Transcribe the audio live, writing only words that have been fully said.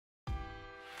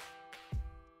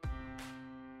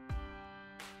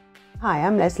Hi,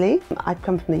 I'm Leslie. I've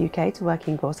come from the UK to work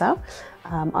in Gosau.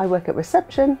 I work at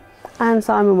reception and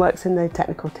Simon works in the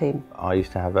technical team. I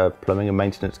used to have a plumbing and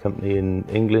maintenance company in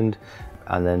England,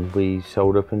 and then we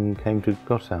sold up and came to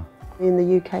Gosau. In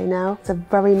the UK now, it's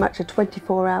very much a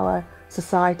 24-hour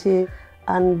society,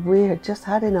 and we had just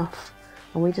had enough,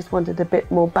 and we just wanted a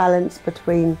bit more balance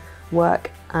between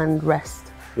work and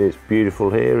rest. It's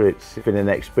beautiful here, it's been an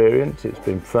experience, it's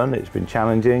been fun, it's been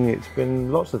challenging, it's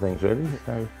been lots of things really,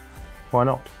 so why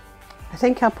not? I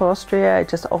think Upper Austria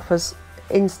just offers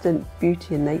instant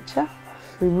beauty in nature.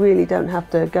 We really don't have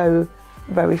to go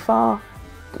very far.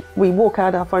 We walk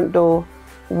out our front door,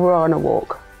 we're on a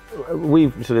walk.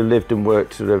 We've sort of lived and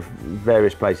worked sort of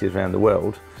various places around the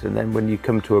world, and then when you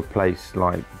come to a place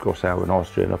like Gosau in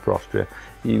Austria and Upper Austria,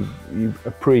 you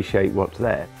appreciate what's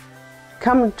there.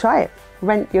 Come and try it.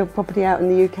 Rent your property out in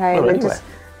the UK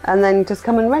and then just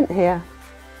come and rent here.